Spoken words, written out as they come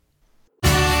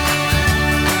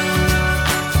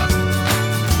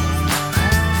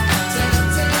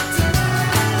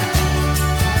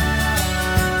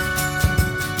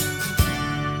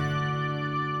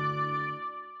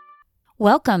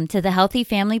Welcome to the Healthy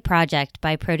Family Project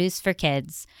by Produce for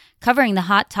Kids, covering the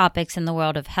hot topics in the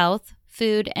world of health,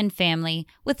 food, and family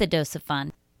with a dose of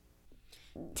fun.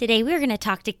 Today we're going to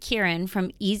talk to Kieran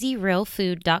from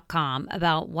EasyRealFood.com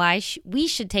about why we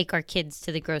should take our kids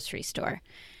to the grocery store.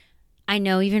 I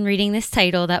know even reading this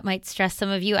title that might stress some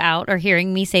of you out, or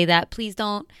hearing me say that. Please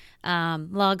don't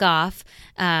log off.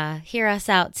 Hear us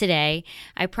out today.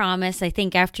 I promise, I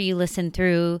think after you listen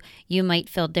through, you might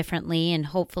feel differently and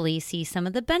hopefully see some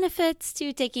of the benefits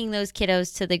to taking those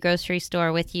kiddos to the grocery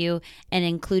store with you and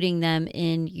including them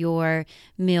in your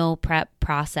meal prep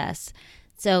process.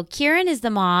 So Kieran is the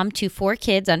mom to 4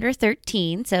 kids under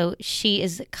 13, so she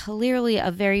is clearly a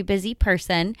very busy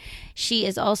person. She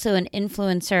is also an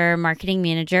influencer marketing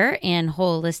manager and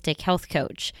holistic health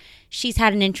coach. She's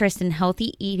had an interest in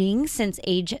healthy eating since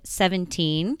age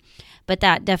 17, but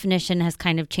that definition has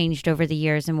kind of changed over the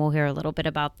years, and we'll hear a little bit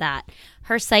about that.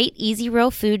 Her site,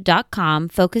 EasyRealFood.com,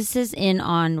 focuses in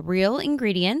on real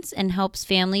ingredients and helps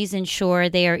families ensure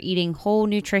they are eating whole,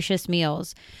 nutritious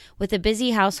meals. With a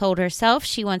busy household herself,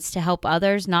 she wants to help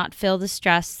others not feel the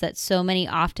stress that so many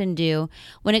often do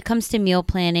when it comes to meal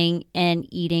planning and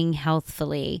eating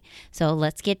healthfully. So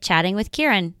let's get chatting with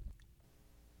Kieran.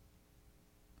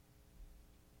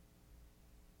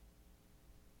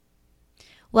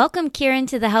 Welcome, Kieran,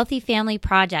 to the Healthy Family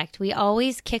Project. We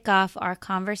always kick off our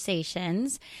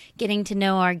conversations getting to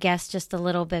know our guests just a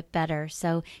little bit better.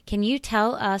 So can you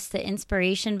tell us the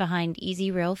inspiration behind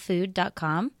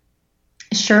EasyRealFood.com?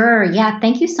 Sure. Yeah.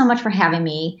 Thank you so much for having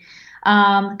me.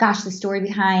 The story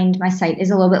behind my site is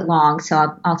a little bit long,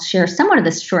 so I'll share somewhat of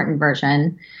the shortened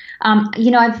version.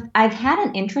 I've had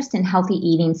an interest in healthy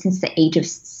eating since the age of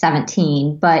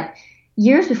 17, but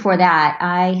years before that,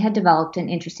 I had developed an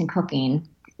interest in cooking.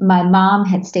 My mom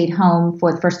had stayed home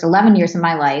for the first 11 years of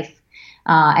my life.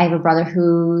 I have a brother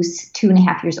who's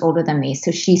 2.5 years older than me,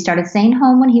 so she started staying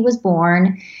home when he was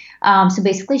born. So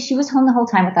basically, she was home the whole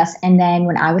time with us. And then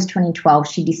when I was turning 12,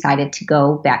 she decided to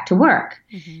go back to work.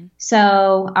 Mm-hmm.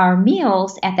 So our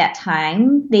meals at that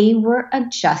time, they were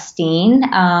adjusting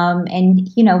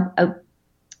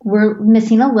we're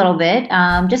missing a little bit,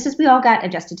 just as we all got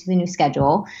adjusted to the new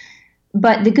schedule.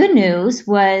 But the good news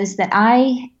was that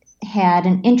I had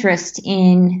an interest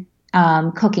in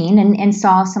cooking and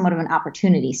saw somewhat of an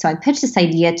opportunity. So I pitched this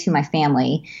idea to my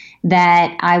family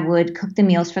that I would cook the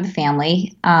meals for the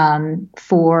family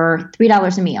for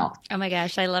 $3 a meal. Oh my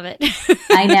gosh, I love it.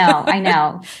 I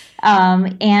know.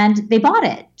 And they bought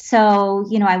it. So,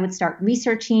 I would start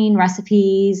researching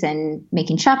recipes and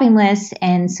making shopping lists.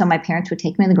 And so my parents would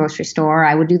take me to the grocery store.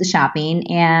 I would do the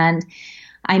shopping, and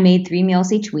I made 3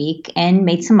 meals each week and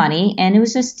made some money, and it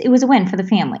was a win for the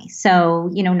family. So,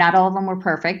 not all of them were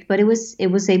perfect, but it was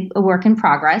a work in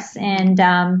progress. And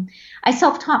I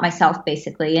self-taught myself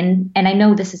basically. And I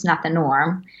know this is not the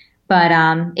norm, but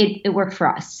it worked for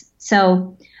us.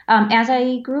 So as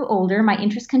I grew older, my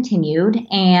interest continued.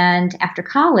 And after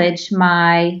college,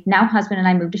 my now husband and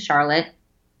I moved to Charlotte,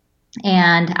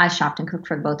 and I shopped and cooked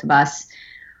for both of us.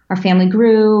 Our family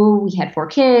grew, we had 4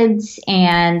 kids,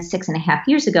 and 6.5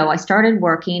 years ago, I started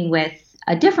working with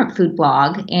a different food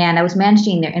blog, and I was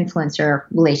managing their influencer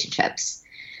relationships.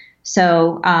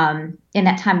 So in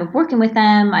that time of working with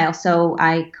them,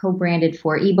 I co-branded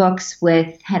 4 ebooks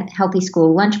with healthy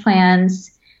school lunch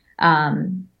plans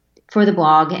for the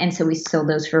blog, and so we sold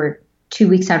those for 2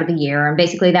 weeks out of the year. And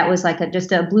basically that was like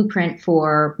just a blueprint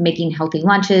for making healthy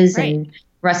lunches, right, and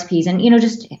recipes, and,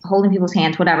 just holding people's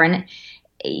hands, whatever. And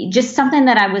just something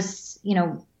that I was,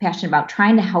 passionate about,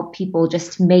 trying to help people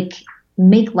just make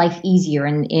life easier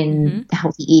in mm-hmm. the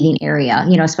healthy eating area,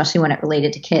 especially when it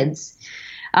related to kids.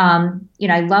 I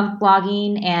loved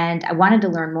blogging, and I wanted to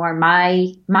learn more.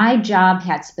 My job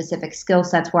had specific skill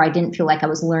sets where I didn't feel like I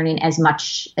was learning as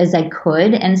much as I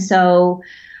could. And so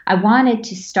I wanted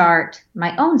to start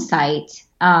my own site.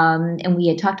 And we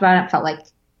had talked about it. Felt like,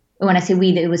 when I say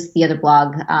we, it was the other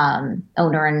blog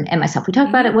owner and myself. We talked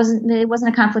about it. It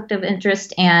wasn't a conflict of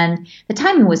interest, and the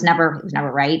timing was never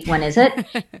right. When is it?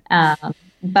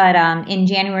 But in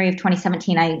January of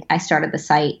 2017, I started the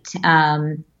site,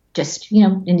 and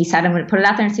decided I'm going to put it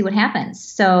out there and see what happens.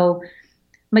 So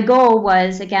my goal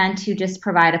was, again, to just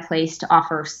provide a place to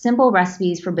offer simple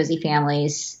recipes for busy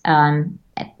families. I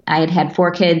had 4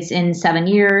 kids in 7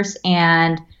 years,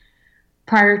 and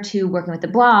prior to working with the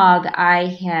blog, I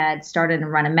had started and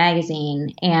run a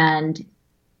magazine, and,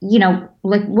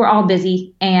 we're all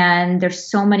busy, and there's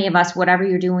so many of us, whatever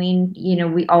you're doing,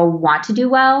 we all want to do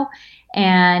well,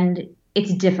 and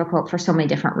it's difficult for so many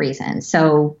different reasons.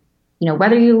 So,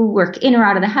 whether you work in or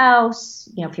out of the house,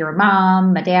 if you're a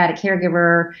mom, a dad, a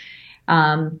caregiver,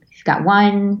 you've got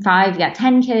 1, 5, you got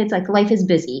 10 kids, like life is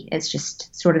busy. It's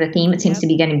just sort of the theme. It seems to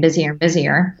be getting busier and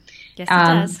busier. Yes, it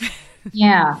does.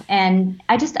 Yeah. And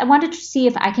I wanted to see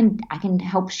if I can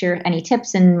help share any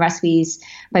tips and recipes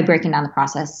by breaking down the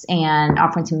process and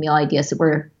offering some meal ideas that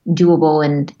were doable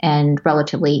and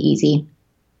relatively easy.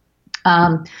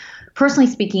 Personally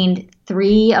speaking,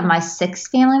 3 of my 6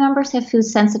 family members have food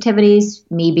sensitivities,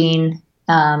 me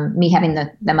having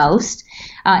the most,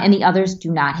 and the others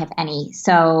do not have any.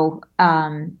 So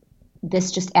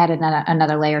this just added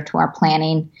another layer to our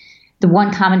planning. The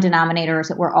one common denominator is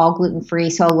that we're all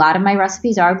gluten-free. So a lot of my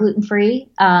recipes are gluten-free.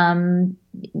 And,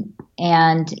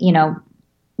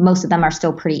 most of them are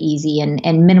still pretty easy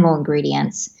and minimal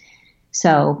ingredients.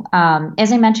 So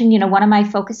as I mentioned, one of my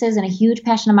focuses and a huge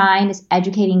passion of mine is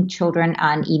educating children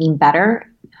on eating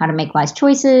better, how to make wise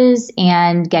choices,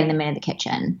 and getting them into the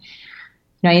kitchen.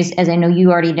 As I know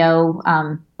you already know,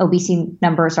 obesity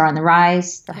numbers are on the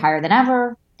rise. They're higher than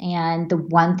ever. And the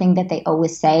one thing that they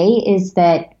always say is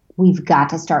that we've got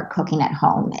to start cooking at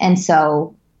home. And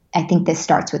so I think this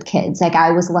starts with kids. Like,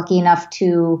 I was lucky enough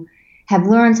to have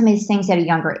learned some of these things at a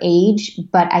younger age,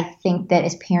 but I think that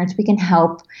as parents, we can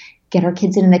help get our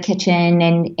kids in the kitchen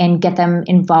and get them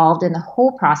involved in the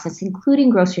whole process, including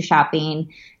grocery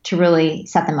shopping, to really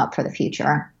set them up for the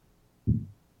future.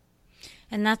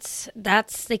 And that's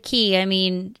the key. I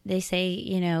mean, they say,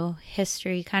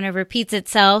 history kind of repeats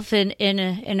itself in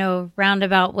a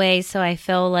roundabout way. So I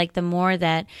feel like the more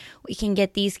that we can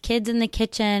get these kids in the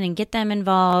kitchen and get them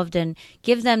involved and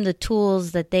give them the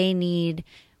tools that they need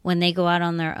when they go out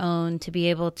on their own to be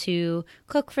able to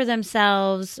cook for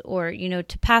themselves or,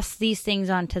 to pass these things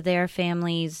on to their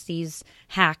families, these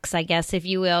hacks, I guess, if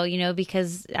you will,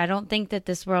 because I don't think that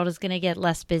this world is going to get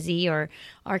less busy or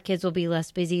our kids will be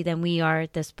less busy than we are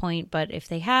at this point. But if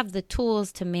they have the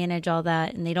tools to manage all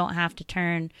that and they don't have to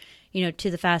turn, to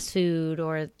the fast food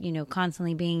or,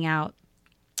 constantly being out,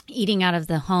 eating out of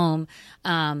the home,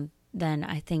 then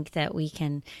I think that we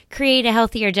can create a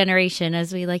healthier generation,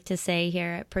 as we like to say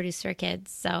here at Produce for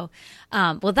Kids. So,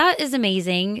 well, that is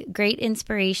amazing. Great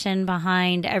inspiration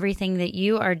behind everything that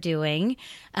you are doing.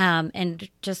 And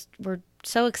just, we're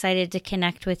so excited to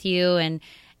connect with you.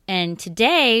 And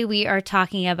today we are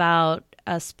talking about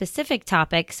a specific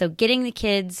topic. So getting the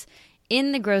kids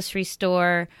in the grocery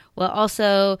store while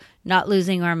also not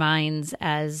losing our minds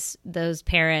as those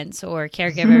parents or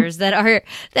caregivers that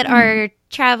are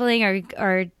traveling or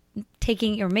are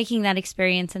taking or making that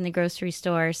experience in the grocery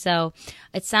store. So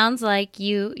it sounds like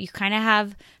you kind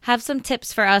of have some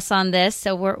tips for us on this.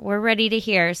 So we're ready to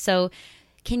hear. So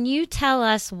can you tell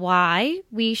us why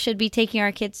we should be taking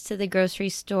our kids to the grocery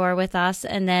store with us?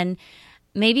 And then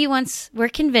maybe once we're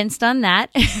convinced on that,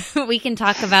 we can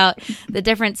talk about the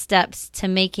different steps to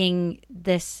making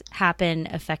this happen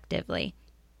effectively.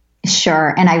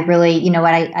 Sure. And I really,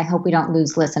 I hope we don't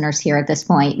lose listeners here at this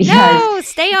point. Because, no,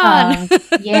 stay on.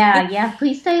 Yeah,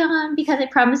 please stay on, because I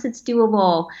promise it's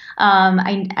doable.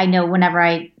 I know whenever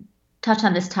I touch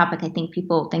on this topic, I think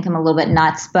people think I'm a little bit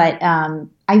nuts, but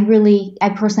I really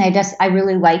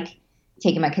like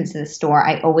taking my kids to the store.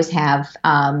 I always have,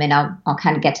 and I'll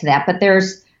kind of get to that. But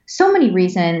there's so many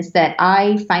reasons that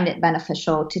I find it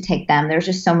beneficial to take them. There's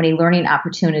just so many learning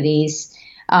opportunities.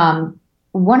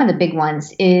 One of the big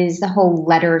ones is the whole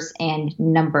letters and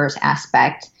numbers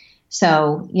aspect.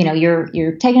 So,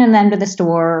 you're taking them to the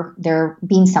store. They're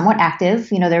being somewhat active.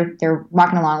 They're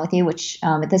walking along with you, which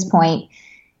at this point,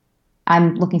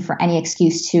 I'm looking for any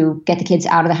excuse to get the kids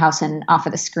out of the house and off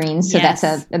of the screen. So yes.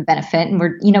 That's a benefit. And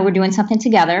we're doing something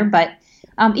together. But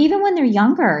even when they're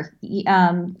younger,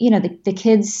 the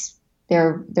kids,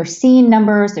 they're seeing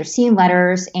numbers, they're seeing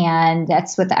letters, and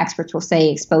that's what the experts will say,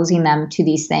 exposing them to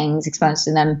these things,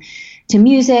 exposing them to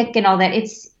music and all that.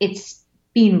 It's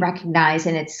being recognized,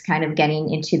 and it's kind of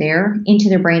getting into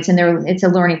their brains, and it's a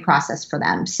learning process for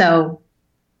them. So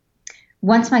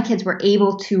once my kids were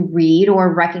able to read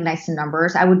or recognize the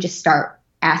numbers, I would just start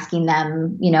asking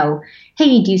them,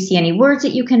 hey, do you see any words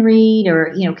that you can read?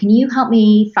 Or, can you help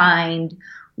me find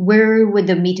where would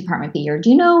the meat department be? Or do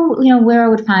you know where I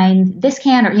would find this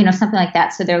can, or, something like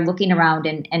that. So they're looking around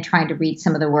and trying to read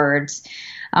some of the words,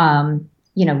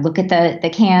 look at the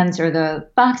cans or the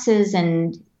boxes.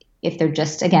 And if they're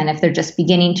just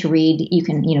beginning to read, you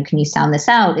can you sound this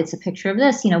out? It's a picture of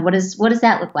this, what does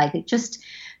that look like? It just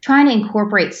trying to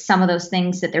incorporate some of those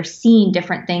things that they're seeing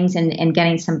different things and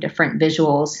getting some different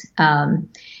visuals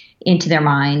into their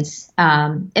minds.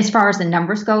 As far as the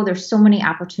numbers go, there's so many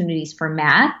opportunities for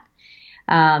math,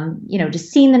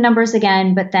 just seeing the numbers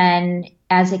again, but then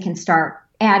as they can start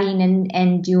adding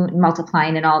and doing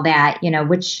multiplying and all that,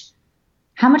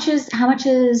 how much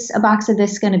is a box of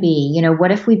this going to be? You know,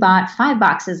 what if we bought 5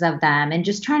 boxes of them, and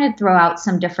just trying to throw out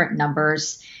some different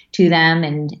numbers to them.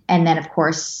 And then of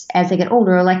course, as they get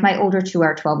older, like my older two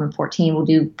are 12 and 14, we'll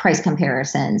do price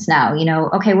comparisons now. You know,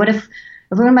 okay, what if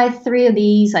we're going to buy 3 of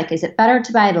these, like, is it better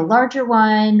to buy the larger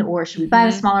one, or should we buy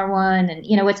the smaller one? And,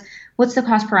 you know, what's the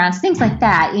cost per ounce? Things like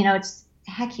that. You know, it's,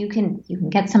 heck, you can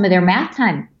get some of their math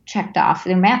time checked off,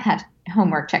 their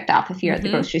homework checked off if you're at the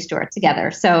grocery store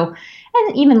together. So,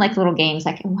 and even like little games,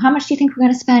 like, how much do you think we're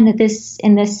going to spend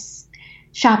in this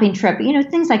shopping trip? You know,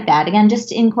 things like that. Again,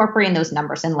 just incorporating those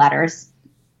numbers and letters.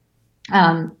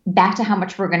 Back to how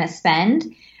much we're going to spend.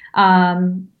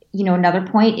 You know, another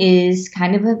point is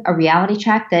kind of a reality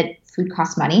check that food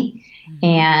costs money.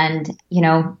 And, you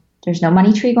know, there's no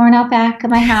money tree growing out back of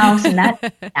my house, and not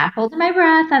holding my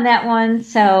breath on that one.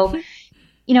 So,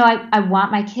 you know, I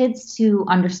want my kids to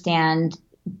understand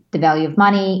the value of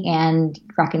money and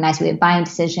recognize we have buying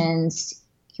decisions.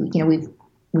 You know,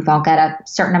 we've all got a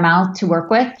certain amount to work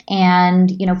with. And,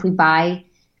 you know, if we buy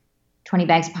 20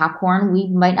 bags of popcorn, we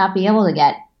might not be able to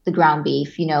get the ground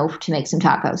beef, you know, to make some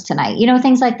tacos tonight, you know,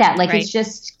 things like that. Like, right. It's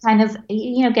just kind of,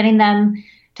 you know, getting them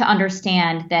to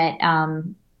understand that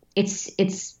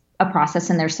it's a process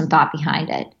and there's some thought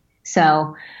behind it.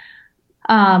 So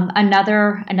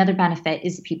another benefit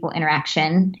is people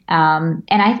interaction. And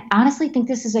I honestly think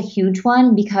this is a huge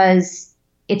one because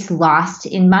it's lost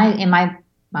in my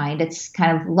mind. It's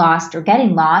kind of lost or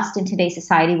getting lost in today's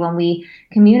society when we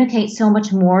communicate so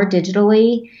much more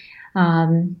digitally.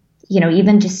 You know,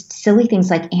 even just silly things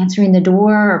like answering the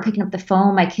door or picking up the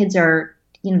phone. My kids are,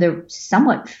 you know, they're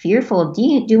somewhat fearful of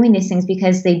doing these things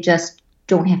because they just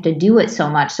don't have to do it so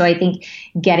much. So I think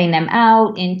getting them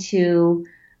out into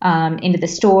the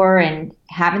store and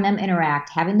having them interact,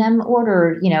 having them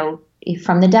order, you know,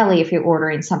 from the deli if you're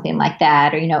ordering something like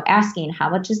that, or, you know, asking how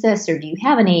much is this, or do you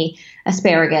have any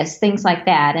asparagus, things like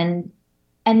that. And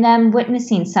then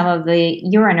witnessing some of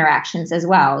your interactions as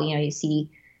well. You know, you see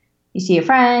a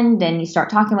friend and you start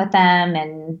talking with them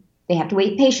and they have to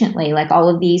wait patiently. Like, all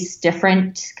of these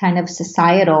different kind of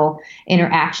societal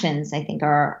interactions, I think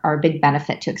are a big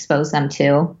benefit to expose them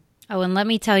to. Oh, and let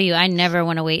me tell you, I never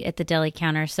want to wait at the deli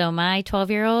counter. So my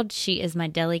 12-year-old, she is my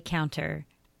deli counter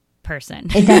person.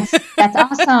 That's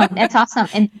awesome. That's awesome.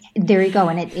 And there you go.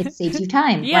 And it saves you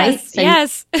time, right? So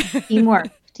yes.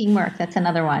 Teamwork. That's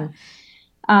another one.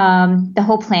 The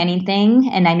whole planning thing.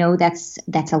 And I know that's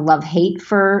a love-hate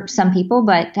for some people,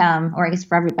 but, or I guess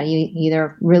for everybody, you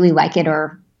either really like it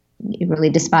or you really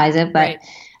despise it. But,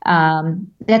 right.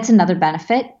 That's another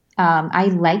benefit. I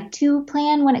like to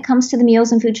plan when it comes to the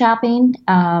meals and food shopping.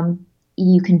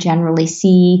 You can generally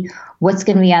see what's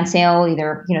going to be on sale,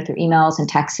 either, you know, through emails and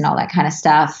texts and all that kind of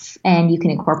stuff. And you can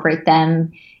incorporate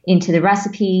them into the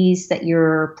recipes that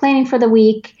you're planning for the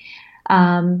week.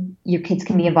 Your kids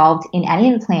can be involved in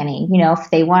any of the planning. You know, if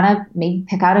they want to maybe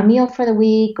pick out a meal for the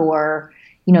week, or,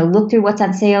 you know, look through what's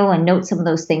on sale and note some of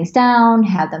those things down,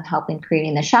 have them help in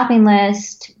creating the shopping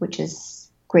list, which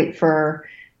is great for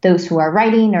those who are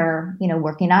writing or, you know,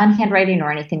 working on handwriting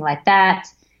or anything like that.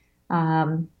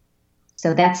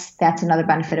 So that's another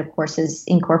benefit, of course, is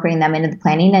incorporating them into the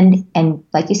planning. And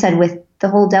like you said, with the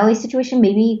whole deli situation,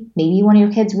 maybe one of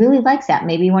your kids really likes that.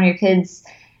 Maybe one of your kids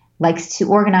likes to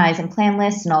organize and plan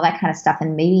lists and all that kind of stuff.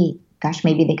 And maybe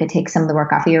they could take some of the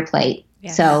work off of your plate.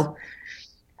 Yes. So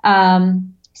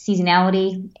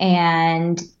seasonality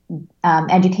and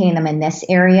educating them in this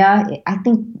area, I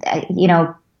think, you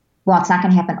know, while it's not going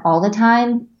to happen all the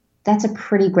time, that's a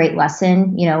pretty great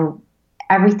lesson. You know,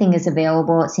 everything is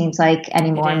available, it seems like,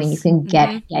 anymore. I mean, you can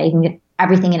get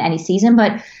everything in any season,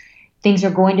 but things are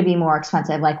going to be more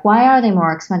expensive. Like, why are they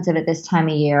more expensive at this time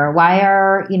of year? Why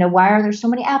are there so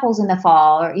many apples in the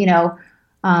fall? Or, you know,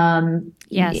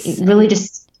 yes, really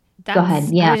just go ahead.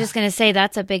 Yeah. I was just going to say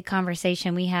that's a big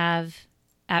conversation we have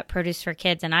at Produce for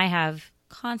Kids, and I have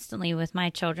constantly with my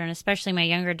children, especially my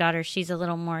younger daughter. She's a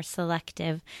little more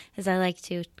selective, as I like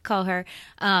to call her.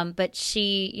 But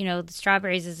she, you know, the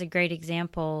strawberries is a great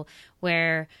example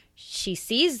where she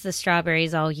sees the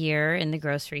strawberries all year in the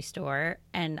grocery store,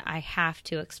 and I have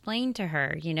to explain to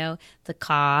her, you know, the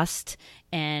cost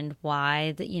and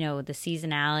why, you know, the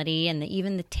seasonality and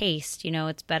even the taste. You know,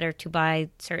 it's better to buy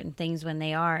certain things when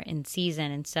they are in season.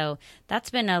 And so that's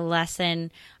been a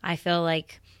lesson I feel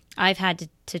like I've had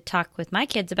to talk with my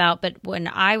kids about. But when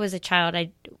I was a child,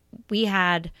 we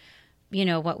had, you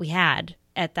know, what we had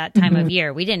at that time of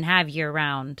year. We didn't have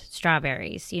year-round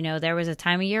strawberries. You know, there was a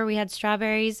time of year we had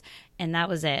strawberries, and that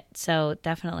was it. So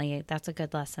definitely that's a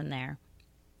good lesson there.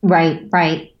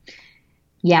 Right.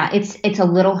 Yeah, it's a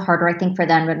little harder, I think, for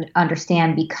them to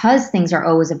understand because things are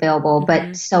always available,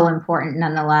 but so important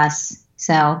nonetheless.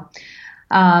 So,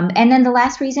 and then the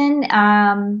last reason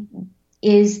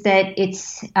is that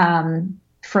it's,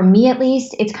 for me at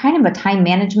least, it's kind of a time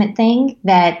management thing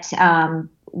that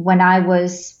when I've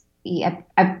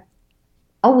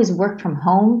always worked from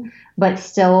home, but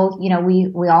still,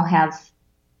 we all have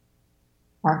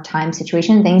our time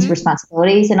situation, things,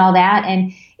 responsibilities and all that.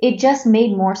 And it just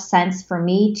made more sense for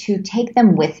me to take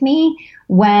them with me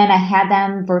when I had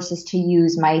them versus to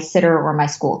use my sitter or my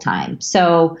school time.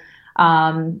 So,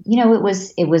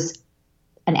 it was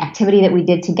an activity that we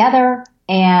did together,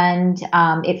 and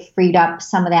it freed up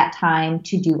some of that time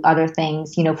to do other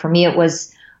things. For me, it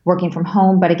was working from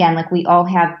home, but again, like we all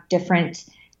have different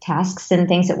tasks and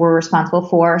things that we're responsible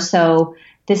for. So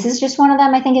this is just one of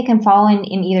them. I think it can fall in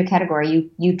either category.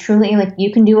 You truly, like,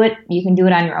 you can do it. You can do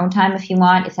it on your own time if you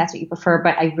want, if that's what you prefer.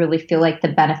 But I really feel like the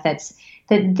benefits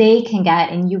that they can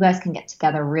get and you guys can get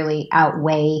together really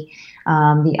outweigh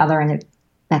the other. And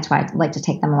that's why I'd like to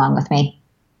take them along with me.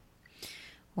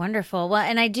 Wonderful. Well,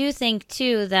 and I do think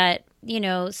too that,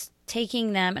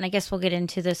 taking them, and I guess we'll get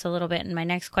into this a little bit in my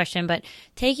next question, but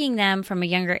taking them from a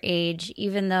younger age,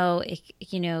 even though,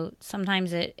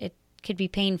 sometimes it could be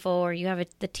painful, or you have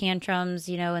the tantrums,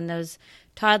 in those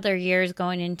toddler years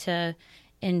going into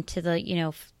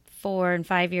the, 4 and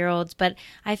 5 year olds. But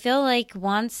I feel like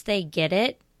once they get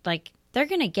it, like they're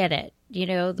going to get it,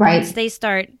 Right. Once they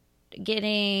start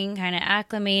getting kind of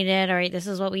acclimated, all right, this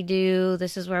is what we do,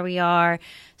 this is where we are.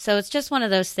 So it's just one of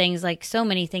those things, like so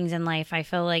many things in life, I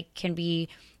feel like could be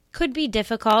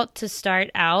difficult to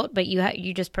start out, but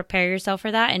you just prepare yourself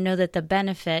for that and know that the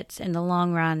benefits in the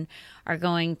long run are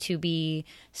going to be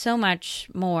so much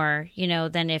more,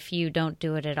 than if you don't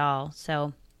do it at all.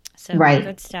 So Right.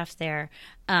 Good stuff there.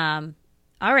 All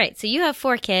right. So you have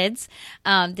 4 kids.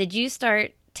 Did you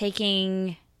start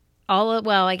taking all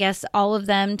of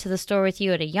them to the store with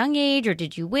you at a young age, or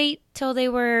did you wait till they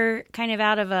were kind of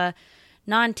out of a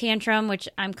non-tantrum, which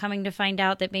I'm coming to find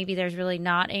out that maybe there's really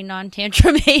not a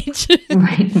non-tantrum age?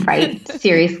 Right.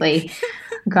 Seriously.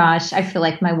 Gosh, I feel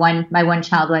like my one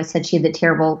child, I said she had the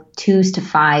terrible 2s to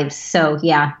 5s. So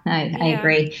yeah, I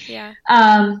agree. Yeah.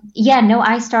 No,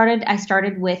 I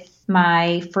started with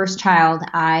my first child.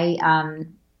 Like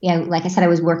I said, I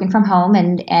was working from home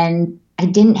and I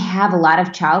didn't have a lot of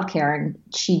childcare, and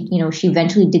she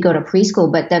eventually did go to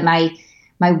preschool, but that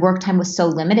my work time was so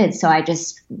limited. So I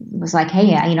just was like,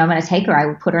 hey, I'm going to take her. I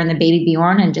would put her in the baby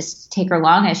Bjorn and just take her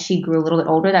along. As she grew a little bit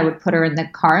older, I would put her in the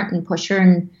cart and push her,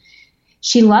 and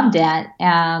she loved it.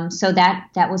 So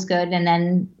that was good. And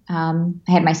then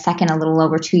I had my second a little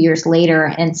over 2 years later.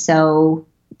 And so,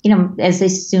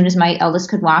 as soon as my eldest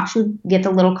could walk, she would get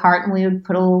the little cart and we would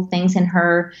put little things in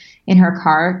her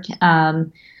cart.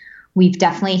 We've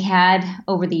definitely had,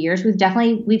 over the years,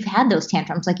 we've had those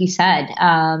tantrums, like you said.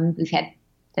 We've had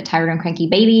the tired and cranky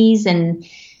babies, and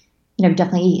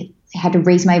definitely had to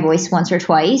raise my voice once or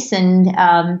twice. And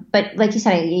but like you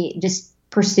said, I just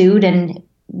pursued, and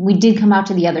we did come out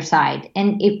to the other side,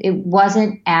 and it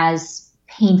wasn't as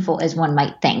painful as one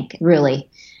might think. Really,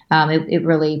 it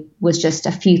really was just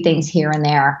a few things here and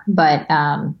there. But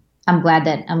I'm glad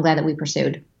that we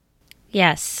pursued.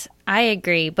 Yes, I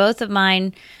agree. Both of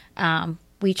mine.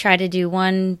 We try to do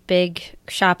one big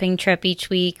shopping trip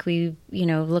each week. We,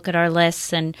 look at our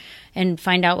lists and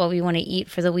find out what we want to eat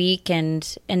for the week.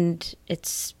 And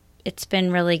it's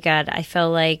been really good. I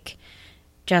feel like,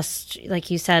 just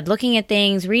like you said, looking at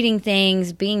things, reading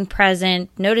things, being present,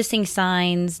 noticing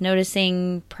signs,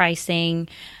 noticing pricing.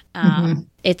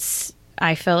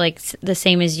 I feel like the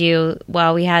same as you.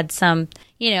 While we had some,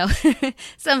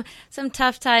 some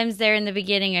tough times there in the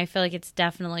beginning, I feel like it's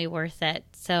definitely worth it.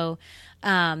 So,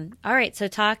 all right. So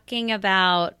talking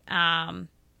about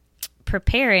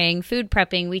preparing, food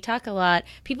prepping, we talk a lot.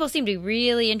 People seem to be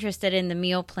really interested in the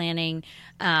meal planning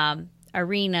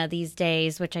arena these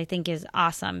days, which I think is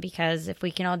awesome, because if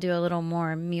we can all do a little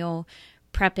more meal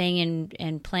prepping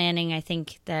and planning, I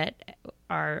think that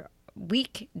our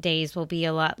weekdays will be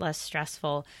a lot less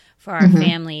stressful for our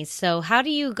families. So how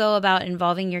do you go about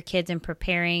involving your kids in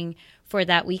preparing for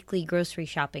that weekly grocery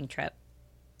shopping trip?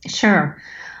 Sure.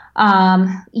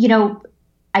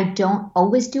 I don't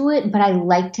always do it, but I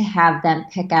like to have them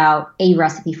pick out a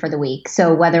recipe for the week.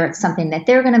 So whether it's something that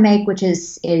they're going to make, which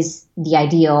is the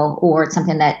ideal, or it's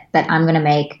something that I'm going to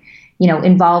make,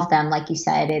 involve them, like you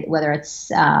said, whether it's,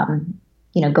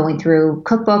 going through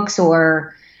cookbooks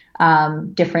or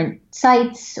different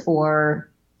sites, or,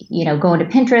 going to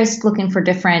Pinterest, looking for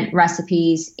different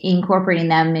recipes, incorporating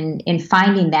them and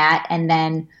finding that, and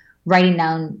then writing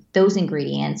down those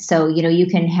ingredients. So, you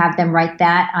can have them write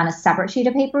that on a separate sheet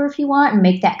of paper if you want and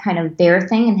make that kind of their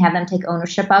thing and have them take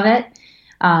ownership of it,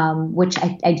 which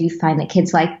I do find that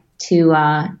kids like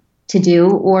to do,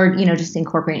 or, just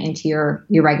incorporate into your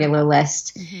regular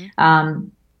list. Mm-hmm.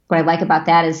 What I like about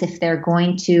that is if they're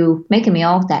going to make a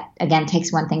meal, that again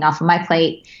takes one thing off of my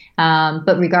plate.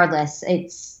 But regardless,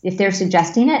 if they're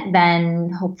suggesting it,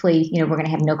 then hopefully, we're going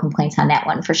to have no complaints on that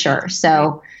one for sure.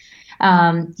 So,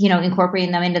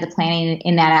 incorporating them into the planning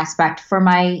in that aspect. For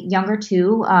my younger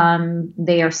two,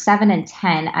 they are 7 and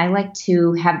 10. I like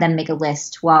to have them make a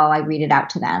list while I read it out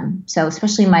to them. So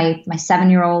especially my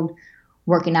 7-year-old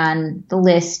working on the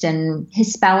list and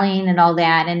his spelling and all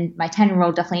that. And my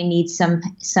 10-year-old definitely needs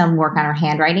some work on her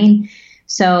handwriting.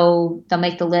 So they'll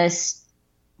make the list,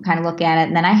 kind of look at it,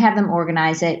 and then I have them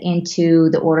organize it into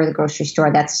the order of the grocery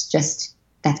store. That's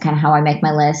kind of how I make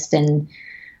my list. And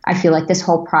I feel like this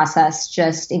whole process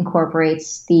just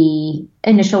incorporates the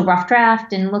initial rough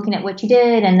draft and looking at what you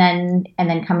did, and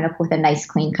then coming up with a nice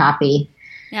clean copy.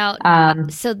 Now,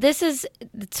 so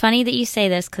it's funny that you say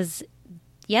this, because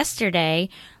yesterday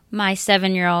my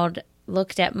 7-year-old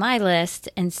looked at my list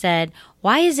and said,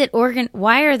 why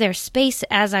are there spaces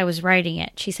as I was writing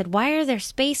it? She said, why are there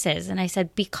spaces? And I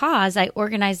said, because I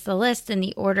organized the list in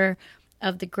the order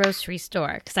of the grocery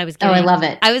store, because I love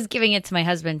it. I was giving it to my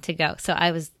husband to go. So I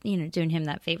was, doing him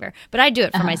that favor, but I do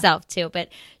it for myself too. But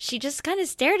she just kind of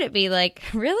stared at me like,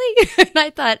 really? And I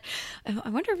thought, I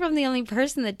wonder if I'm the only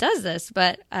person that does this,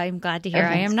 but I'm glad to hear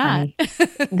I am funny.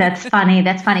 Not. That's funny.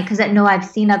 Because I've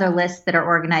seen other lists that are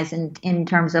organized in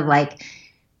terms of like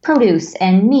produce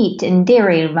and meat and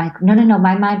dairy. I'm like, no,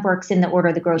 my mind works in the order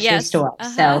of the grocery store.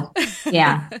 So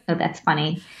yeah, so that's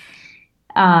funny.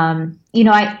 I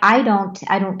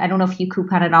don't know if you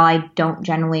coupon at all. I don't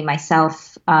generally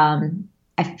myself. I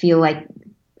feel like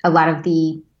a lot of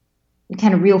the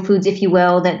kind of real foods, if you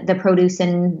will, the produce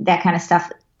and that kind of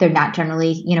stuff, they're not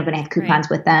generally, going to have coupons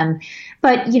with them,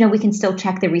 but, we can still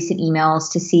check the recent emails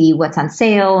to see what's on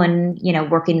sale and,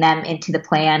 working them into the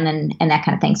plan and that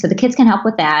kind of thing. So the kids can help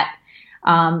with that.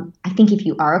 I think if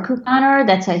you are a couponer,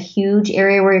 that's a huge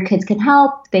area where your kids can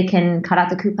help. They can cut out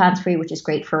the coupons for you, which is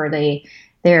great for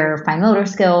their fine motor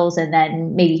skills, and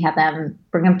then maybe have them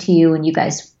bring them to you and you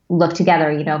guys look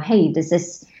together, hey, is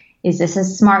this a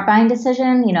smart buying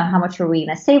decision? How much are we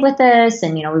going to save with this?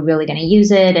 And, we're really going to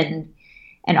use it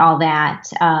and all that.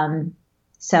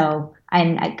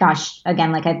 Gosh,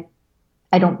 again, like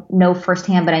I don't know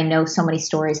firsthand, but I know so many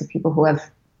stories of people who have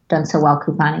done so well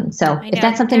couponing. So if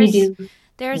that's something you do,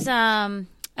 there's a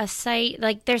site,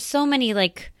 like there's so many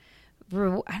like, I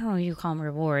don't know if you call them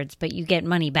rewards, but you get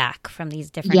money back from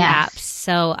these different apps.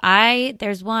 So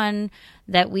there's one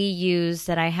that we use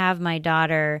that I have my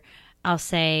daughter, I'll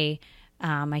say,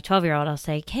 my 12-year-old, I'll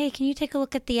say, hey, can you take a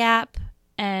look at the app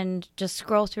and just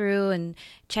scroll through and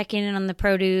check in on the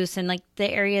produce and like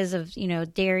the areas of,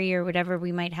 dairy or whatever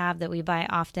we might have that we buy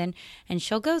often. And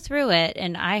she'll go through it.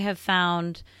 And I have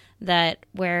found that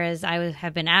whereas I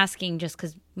have been asking just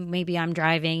because maybe I'm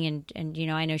driving and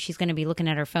I know she's going to be looking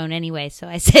at her phone anyway. So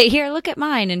I say, here, look at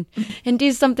mine and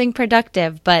do something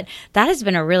productive. But that has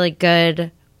been a really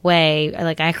good way.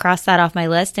 Like I crossed that off my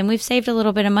list and we've saved a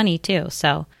little bit of money too.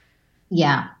 So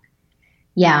yeah.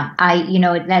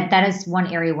 That is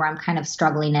one area where I'm kind of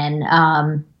struggling in,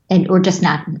 or just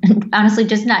not, honestly,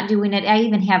 just not doing it. I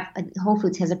even have Whole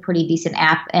Foods has a pretty decent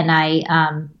app,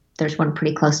 and there's one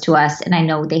pretty close to us, and I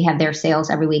know they have their sales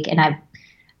every week, and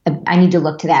I need to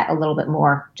look to that a little bit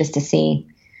more just to see.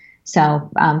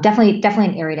 So definitely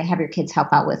an area to have your kids help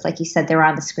out with. Like you said, they're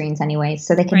on the screens anyway,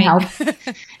 so they can help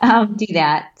do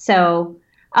that. So.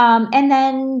 And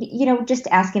then, just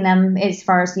asking them as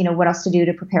far as, what else to do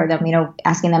to prepare them,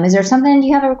 asking them, is there something, do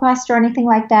you have a request or anything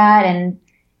like that? And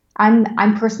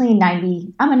I'm personally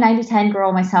I'm a 90-10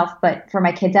 girl myself, but for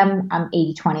my kids, I'm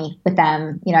 80-20 with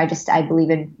them. I believe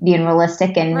in being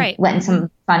realistic and letting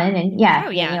some fun in and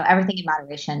everything in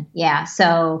moderation. Yeah.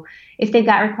 So if they've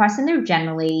got requests and they're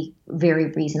generally very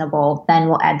reasonable, then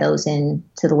we'll add those in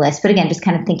to the list. But again, just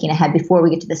kind of thinking ahead before we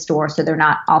get to the store, so they're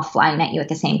not all flying at you at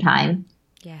the same time.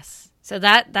 Yes. So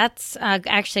that's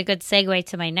actually a good segue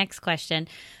to my next question.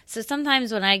 So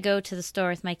sometimes when I go to the store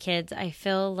with my kids, I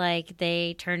feel like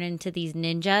they turn into these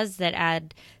ninjas that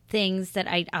add things that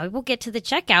I will get to the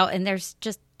checkout, and there's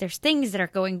things that are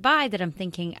going by that I'm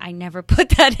thinking, I never put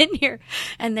that in here.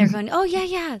 And they're going, oh,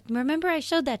 yeah. Remember I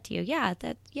showed that to you. Yeah,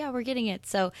 we're getting it.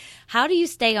 So how do you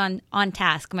stay on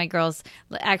task? My girls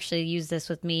actually use this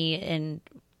with me, and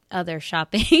other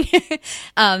shopping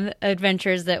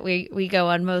adventures that we go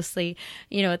on, mostly,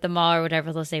 at the mall or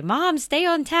whatever. They'll say, "Mom, stay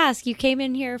on task. You came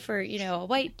in here for, a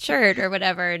white shirt or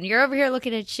whatever, and you're over here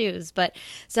looking at shoes." But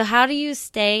so how do you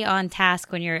stay on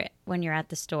task when you're at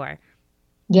the store?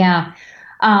 Yeah.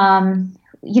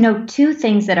 Two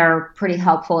things that are pretty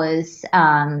helpful is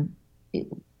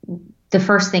the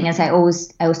first thing is I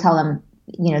always tell them,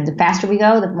 the faster we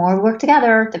go, the more we work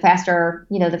together, the faster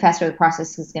the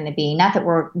process is going to be. Not that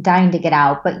we're dying to get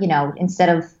out, but, instead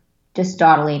of just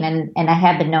dawdling, and I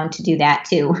have been known to do that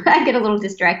too. I get a little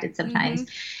distracted sometimes,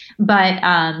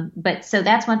 but so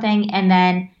that's one thing. And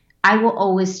then I will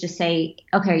always just say,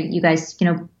 okay, you guys,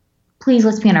 please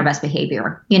let's be on our best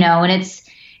behavior, and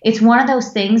it's one of those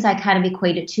things I kind of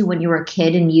equate it to when you were a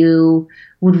kid and you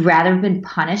would rather have been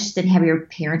punished than have your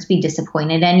parents be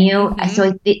disappointed in you. Mm-hmm.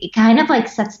 So it kind of like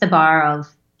sets the bar of,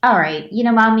 all right,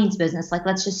 Mom means business. Like,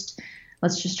 let's just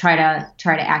try to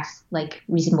act like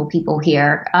reasonable people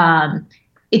here.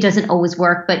 It doesn't always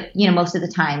work, but most of the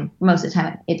time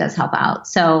it does help out.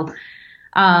 So,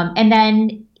 and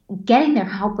then getting their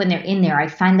help when they're in there. I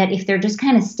find that if they're just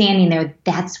kind of standing there,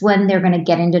 that's when they're going to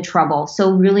get into trouble.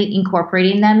 So really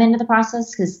incorporating them into the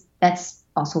process, because that's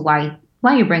also why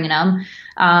you're bringing them,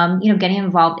 getting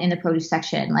involved in the produce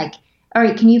section. Like, all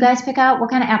right, can you guys pick out what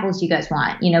kind of apples do you guys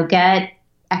want? Get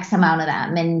X amount of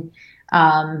them.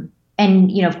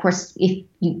 And of course, if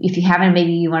you haven't,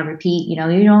 maybe you want to repeat, you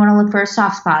don't want to look for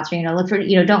soft spots, or,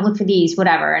 don't look for these,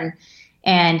 whatever.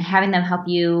 And having them help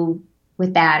you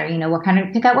with that,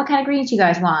 or, pick out what kind of greens you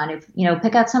guys want, if,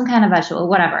 pick out some kind of vegetable,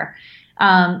 whatever,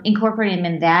 incorporating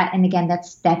them in that. And again, that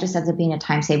just ends up being a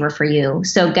time saver for you.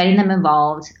 So getting them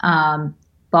involved.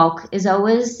 Bulk is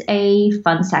always a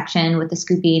fun section with the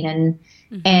scooping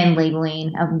and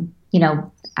labeling.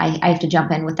 I have to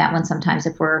jump in with that one sometimes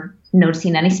if we're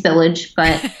noticing any spillage,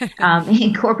 but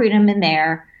incorporate them in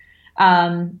there.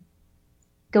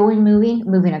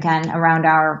 Moving again around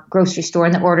our grocery store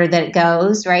in the order that it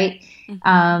goes, right?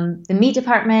 Mm-hmm. The meat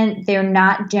department, they're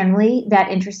not generally that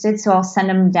interested, so I'll send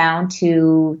them down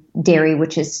to dairy,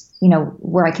 which is,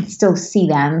 where I can still see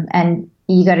them, and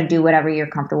you got to do whatever you're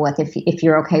comfortable with if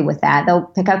you're okay with that. They'll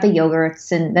pick out the yogurts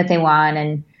that they want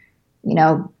and,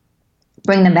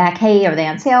 bring them back. Hey, are they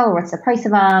on sale? Or what's the price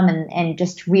of them? And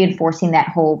just reinforcing that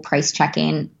whole price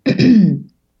checking. And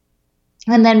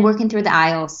then working through the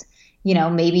aisles.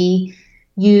 Maybe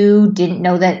you didn't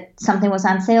know that something was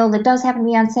on sale that does happen to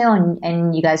be on sale,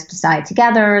 and you guys decide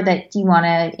together that you want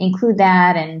to include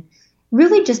that, and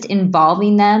really just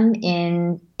involving them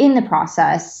in the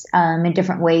process in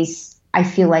different ways. I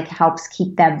feel like helps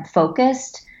keep them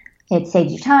focused. It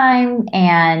saves you time,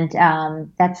 and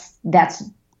that's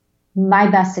my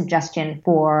best suggestion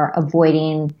for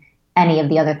avoiding any of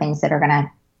the other things that are going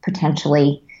to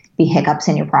potentially be hiccups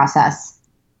in your process.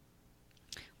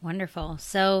 Wonderful.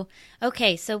 So,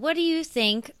 okay. So what do you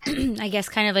think, I guess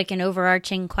kind of like an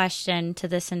overarching question to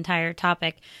this entire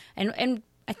topic, and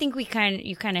I think you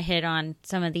kind of hit on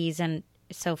some of these and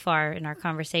so far in our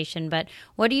conversation, but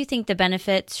what do you think the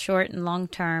benefits, short and long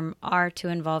term, are to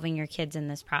involving your kids in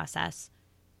this process?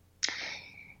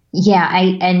 Yeah,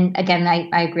 I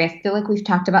agree. I feel like we've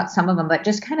talked about some of them, but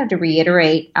just kind of to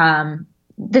reiterate,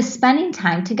 the spending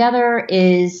time together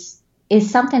is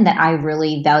something that I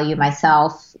really value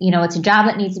myself. It's a job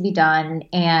that needs to be done,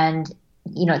 and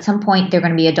at some point they're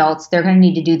going to be adults. They're going to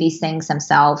need to do these things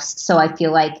themselves. So I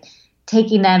feel like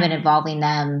taking them and involving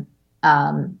them,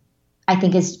 I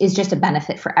think is just a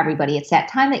benefit for everybody. It's that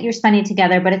time that you're spending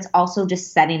together, but it's also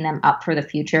just setting them up for the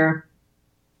future.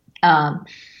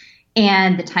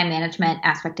 And the time management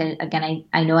aspect, again,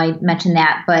 I know I mentioned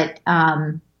that, but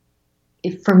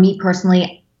for me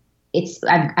personally,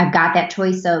 I've got that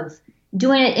choice of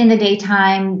doing it in the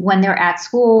daytime when they're at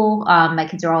school. My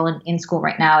kids are all in school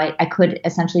right now. I could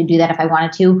essentially do that if I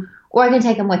wanted to, or I can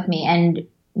take them with me. And,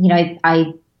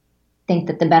 I think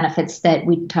that the benefits that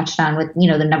we touched on with,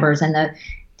 the numbers and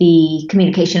the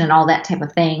communication and all that type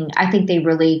of thing, I think they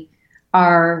really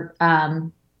are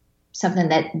something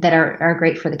that are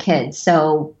great for the kids.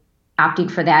 So opting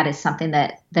for that is something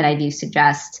that I do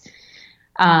suggest.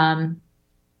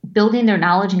 Building their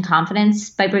knowledge and confidence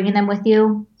by bringing them with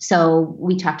you. So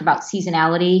we talked about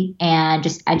seasonality and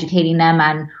just educating them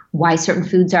on why certain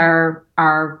foods are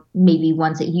maybe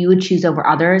ones that you would choose over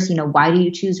others. Why do you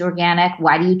choose organic?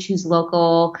 Why do you choose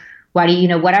local? Why do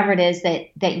you, whatever it is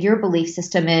that your belief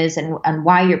system is, and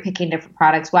why you're picking different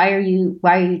products? Why are you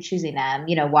choosing them?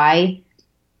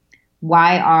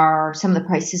 Why are some of the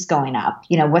prices going up?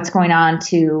 What's going on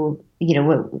to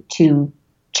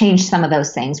change some of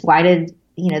those things? Why did,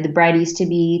 the bread used to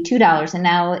be $2 and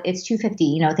now it's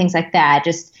 $2.50, things like that.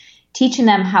 Just teaching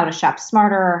them how to shop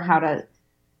smarter, how to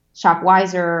shop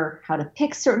wiser, how to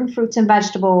pick certain fruits and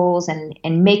vegetables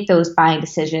and make those buying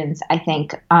decisions, I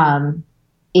think,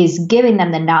 is giving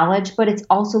them the knowledge, but it's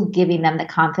also giving them the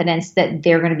confidence that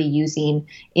they're going to be using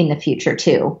in the future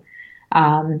too.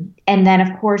 And then,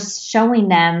 of course, showing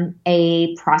them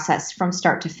a process from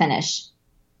start to finish.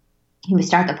 We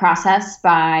start the process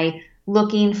by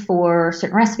looking for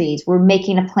certain recipes. We're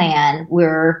making a plan.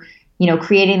 We're,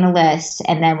 creating a list,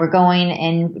 and then we're going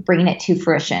and bringing it to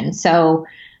fruition. So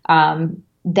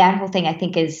that whole thing, I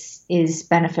think, is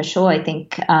beneficial. I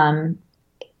think, one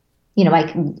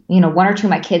or two of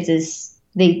my kids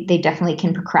they definitely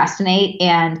can procrastinate,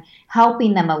 and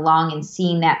helping them along and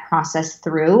seeing that process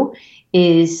through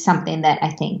is something that I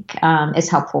think is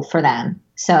helpful for them.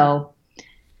 So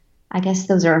I guess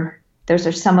those are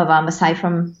some of them, aside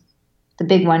from the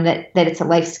big one that it's a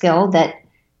life skill that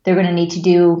they're going to need to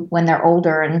do when they're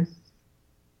older. And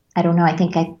I don't know. I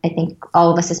think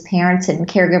all of us as parents and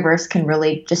caregivers can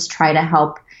really just try to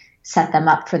help set them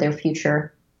up for their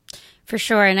future. For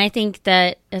sure. And I think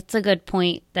that it's a good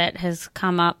point that has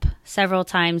come up several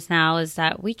times now, is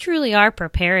that we truly are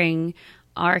preparing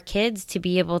our kids to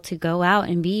be able to go out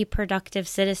and be productive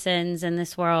citizens in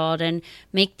this world and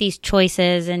make these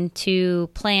choices and to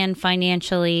plan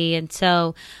financially. And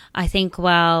so I think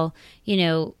while,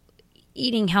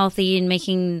 eating healthy and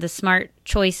making the smart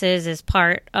choices is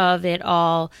part of it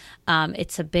all,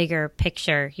 it's a bigger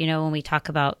picture, when we talk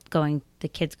about the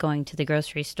kids going to the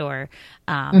grocery store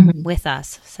with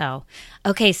us. So,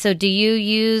 okay. So do you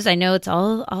use, I know it's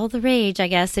all the rage, I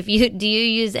guess, do you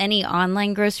use any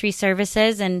online grocery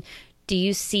services, and do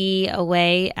you see a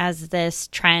way as this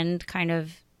trend kind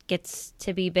of gets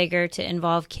to be bigger to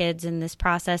involve kids in this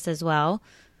process as well?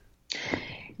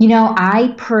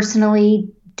 I personally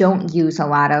don't use a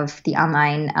lot of the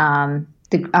online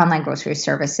grocery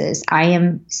services. I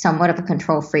am somewhat of a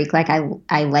control freak. Like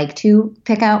I like to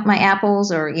pick out my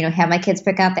apples, or have my kids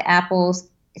pick out the apples.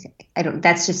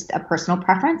 That's just a personal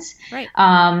preference. Right.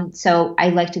 So I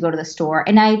like to go to the store,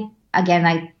 and I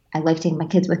like taking my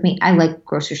kids with me. I like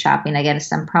grocery shopping. I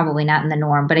guess I'm probably not in the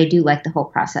norm, but I do like the whole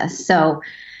process. So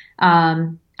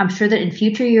I'm sure that in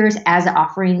future years, as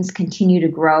offerings continue to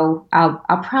grow,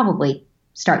 I'll probably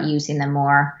start using them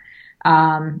more.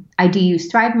 I do use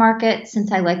Thrive Market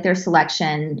since I like their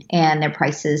selection and their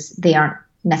prices. They aren't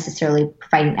necessarily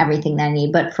providing everything that I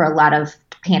need, but for a lot of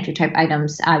pantry type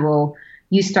items, I will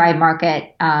use Thrive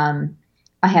Market. And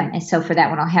so for that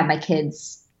one, I'll have my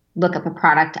kids look up a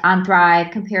product on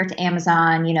Thrive, compare it to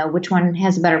Amazon, which one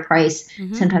has a better price.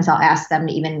 Mm-hmm. Sometimes I'll ask them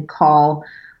to even call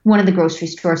one of the grocery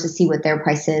stores to see what their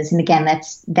price is. And again,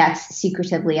 that's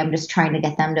secretively, I'm just trying to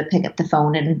get them to pick up the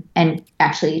phone and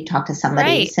actually talk to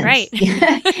somebody. Right.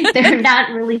 They're not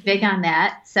really big on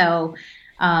that. So,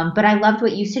 but I loved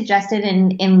what you suggested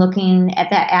in looking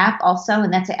at that app also.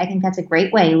 And I think that's a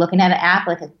great way, looking at an app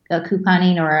like a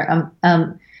couponing or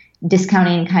a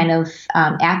discounting kind of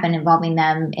app, and involving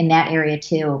them in that area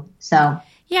too. So,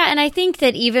 yeah. And I think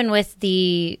that even with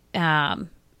the,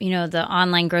 the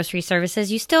online grocery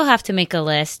services, you still have to make a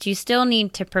list. You still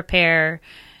need to prepare,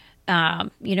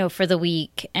 for the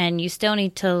week, and you still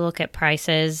need to look at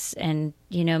prices and,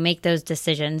 make those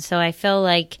decisions. So I feel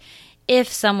like if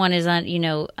someone is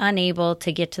unable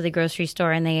to get to the grocery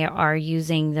store and they are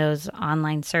using those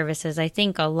online services, I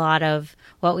think a lot of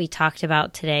what we talked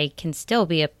about today can still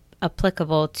be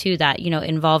applicable to that,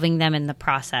 involving them in the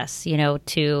process,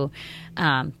 to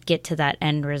get to that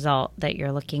end result that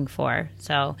you're looking for.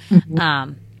 So,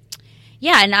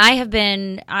 yeah, and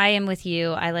I am with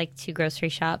you. I like to grocery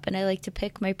shop and I like to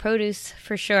pick my produce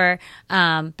for sure.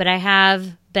 But I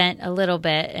have bent a little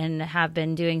bit and have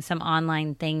been doing some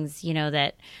online things,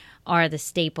 that are the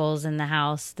staples in the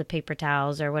house, the paper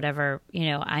towels or whatever,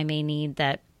 I may need,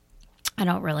 that I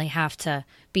don't really have to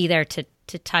be there to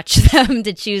touch them,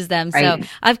 to choose them. Right. So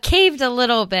I've caved a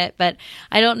little bit, but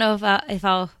I don't know if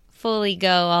I'll fully go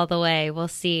all the way. We'll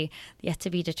see. Yet to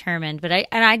be determined. But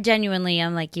I genuinely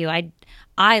am like you.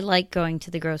 I like going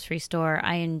to the grocery store.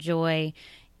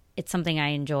 It's something I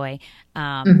enjoy.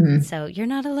 So you're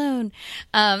not alone.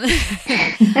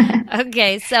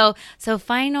 Okay. So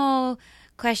final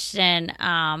question.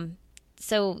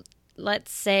 So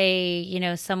let's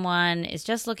say, someone is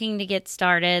just looking to get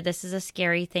started. This is a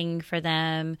scary thing for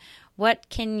them. What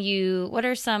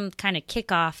are some kind of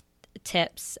kickoff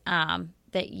tips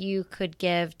that you could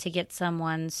give to get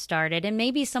someone started, and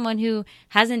maybe someone who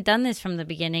hasn't done this from the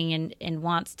beginning and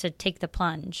wants to take the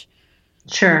plunge?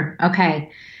 Sure. Okay.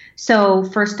 So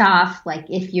first off, like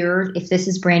if this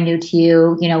is brand new to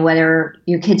you, whether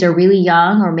your kids are really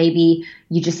young or maybe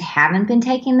you just haven't been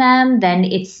taking them, then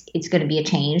it's going to be a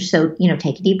change. So,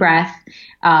 take a deep breath.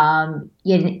 And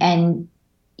I'm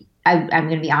going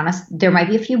to be honest, there might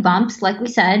be a few bumps, like we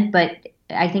said, but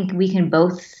I think we can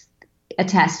both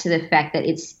attest to the fact that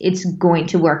it's going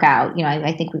to work out.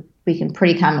 I think we can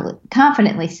pretty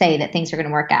confidently say that things are going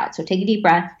to work out. So take a deep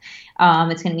breath.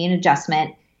 It's going to be an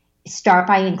adjustment. Start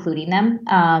by including them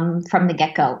from the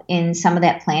get-go in some of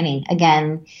that planning.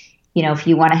 Again, if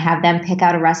you want to have them pick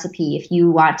out a recipe, if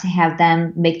you want to have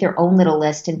them make their own little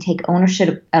list and take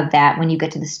ownership of that when you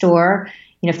get to the store,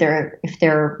 if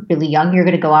they're really young, you're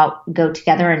going to go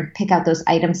together and pick out those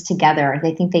items together.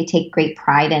 I think they take great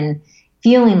pride in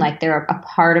feeling like they're a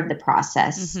part of the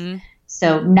process. Mm-hmm.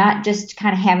 So not just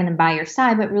kind of having them by your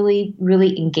side, but really,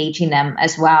 really engaging them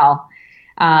as well.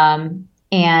 And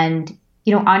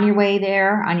on your way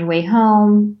there, on your way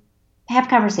home, have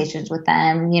conversations with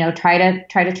them. Try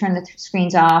to turn the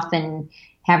screens off and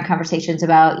have conversations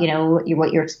about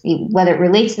whether it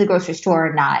relates to the grocery store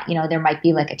or not. There might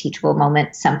be like a teachable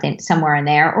moment, something somewhere in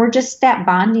there, or just that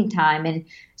bonding time, and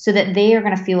so that they are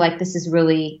going to feel like this is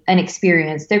really an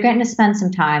experience. They're getting to spend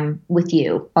some time with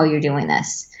you while you're doing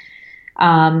this.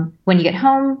 When you get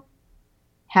home,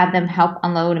 have them help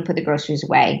unload and put the groceries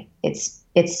away. It's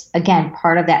again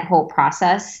part of that whole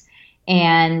process,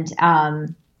 and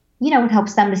it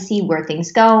helps them to see where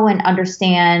things go and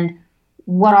understand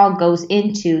what all goes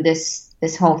into this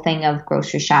whole thing of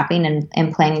grocery shopping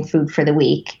and planning food for the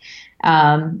week.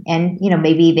 And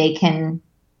maybe they can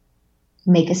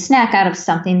make a snack out of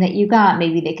something that you got.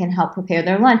 Maybe they can help prepare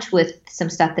their lunch with some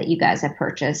stuff that you guys have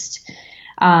purchased.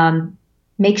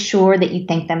 Make sure that you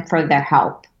thank them for their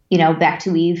help. Back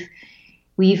to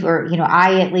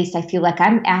I feel like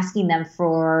I'm asking them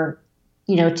for,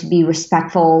 to be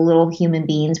respectful little human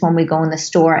beings when we go in the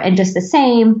store. And just the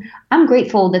same, I'm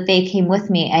grateful that they came with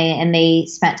me and they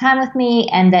spent time with me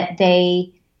and that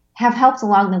they have helped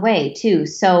along the way too.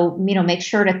 So, make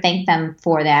sure to thank them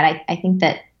for that. I think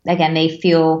that, again, they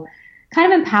feel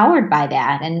kind of empowered by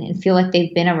that and feel like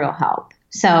they've been a real help.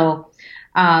 So,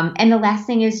 and the last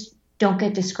thing is, don't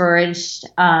get discouraged.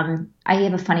 I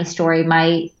have a funny story.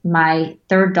 My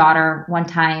third daughter, one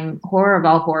time, horror of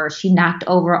all horrors, she knocked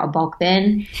over a bulk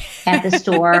bin at the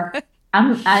store.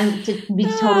 I'm to be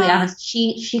totally honest,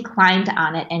 she climbed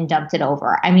on it and dumped it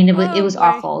over. I mean, it was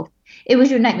awful. It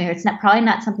was your nightmare. It's probably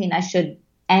not something I should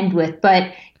end with,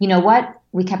 but you know what?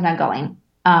 We kept on going.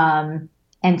 And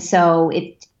so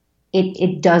it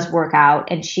does work out.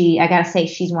 And I gotta say,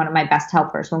 she's one of my best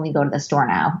helpers when we go to the store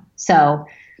now. So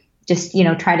just,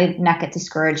 try to not get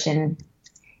discouraged and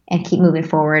keep moving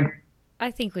forward.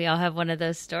 I think we all have one of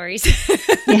those stories.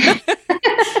 Yeah.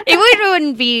 We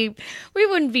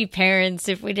wouldn't be parents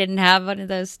if we didn't have one of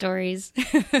those stories.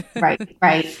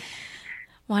 Right.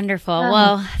 Wonderful.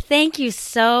 Well, thank you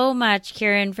so much,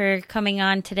 Kieran, for coming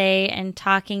on today and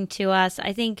talking to us.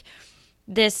 I think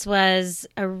this was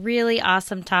a really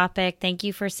awesome topic. Thank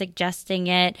you for suggesting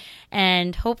it.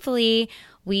 And hopefully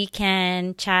we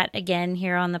can chat again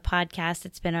here on the podcast.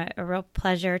 It's been a real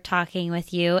pleasure talking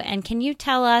with you. And can you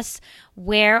tell us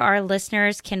where our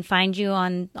listeners can find you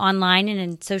online and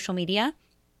in social media?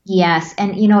 Yes.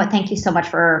 And you know what? Thank you so much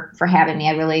for having me.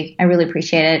 I really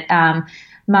appreciate it.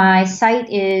 My site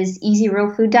is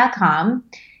easyrealfood.com.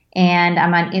 And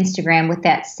I'm on Instagram with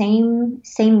that same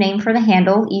name for the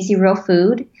handle, Easy Real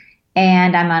Food.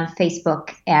 And I'm on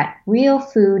Facebook at Real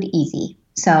Food Easy.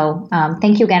 So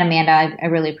thank you again, Amanda. I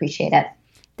really appreciate it.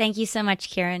 Thank you so much,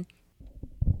 Kieran.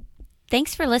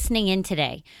 Thanks for listening in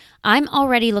today. I'm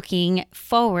already looking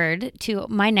forward to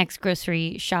my next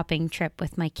grocery shopping trip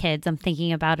with my kids. I'm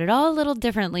thinking about it all a little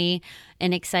differently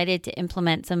and excited to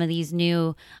implement some of these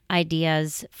new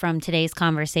ideas from today's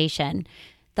conversation.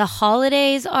 The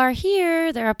holidays are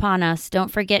here. They're upon us.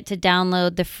 Don't forget to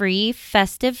download the free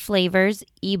Festive Flavors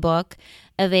ebook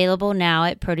available now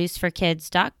at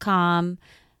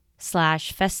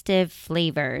produceforkids.com/festive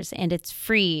flavors. And it's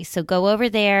free. So go over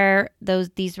there.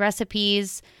 These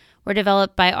recipes were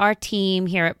developed by our team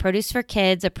here at Produce for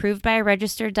Kids, approved by a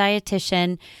registered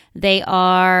dietitian. They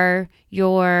are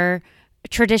your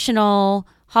traditional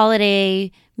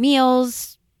holiday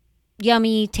meals,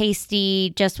 yummy,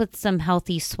 tasty, just with some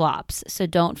healthy swaps. So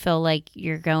don't feel like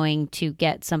you're going to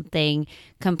get something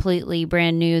completely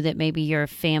brand new that maybe your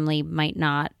family might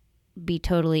not be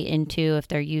totally into if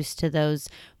they're used to those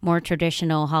more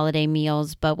traditional holiday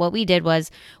meals. But what we did was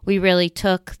we really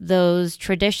took those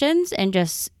traditions and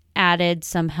just added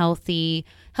some healthier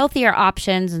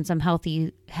options and some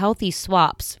healthy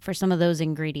swaps for some of those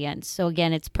ingredients. So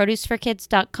again, it's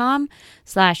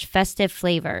produceforkids.com/festive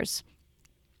flavors.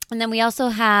 And then we also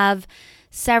have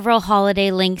several holiday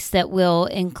links that we'll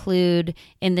include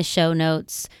in the show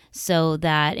notes, so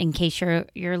that in case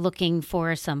you're looking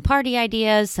for some party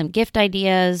ideas, some gift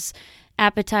ideas,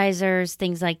 appetizers,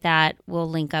 things like that, we'll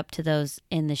link up to those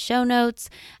in the show notes,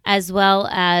 as well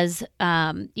as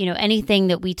anything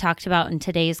that we talked about in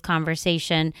today's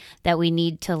conversation that we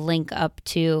need to link up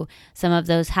to some of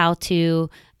those how-to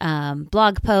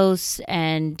blog posts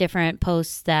and different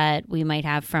posts that we might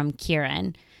have from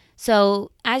Kieran.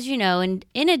 So, as you know,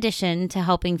 in addition to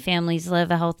helping families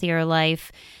live a healthier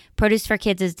life, Produce for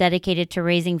Kids is dedicated to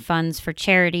raising funds for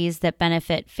charities that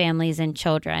benefit families and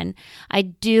children. I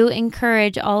do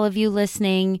encourage all of you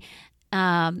listening,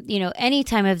 any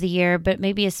time of the year, but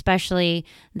maybe especially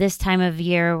this time of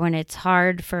year when it's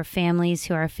hard for families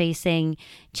who are facing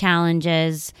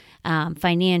challenges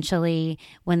financially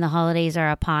when the holidays are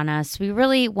upon us. We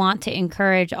really want to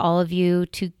encourage all of you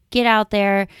to get out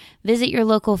there, visit your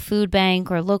local food bank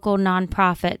or local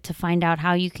nonprofit to find out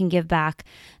how you can give back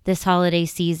this holiday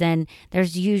season.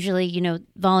 There's usually,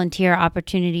 volunteer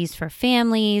opportunities for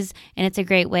families, and it's a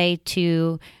great way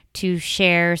to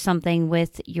share something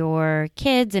with your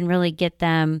kids and really get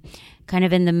them kind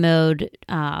of in the mode,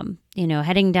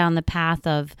 heading down the path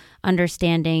of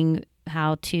understanding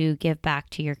how to give back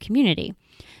to your community.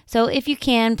 So if you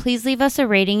can, please leave us a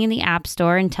rating in the App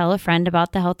Store and tell a friend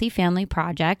about the Healthy Family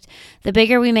Project. The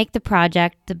bigger we make the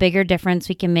project, the bigger difference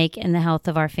we can make in the health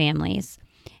of our families.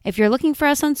 If you're looking for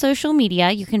us on social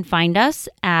media, you can find us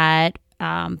on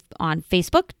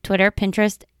Facebook, Twitter,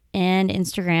 Pinterest, and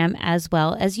Instagram, as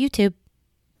well as YouTube.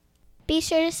 Be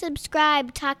sure to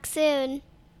subscribe. Talk soon.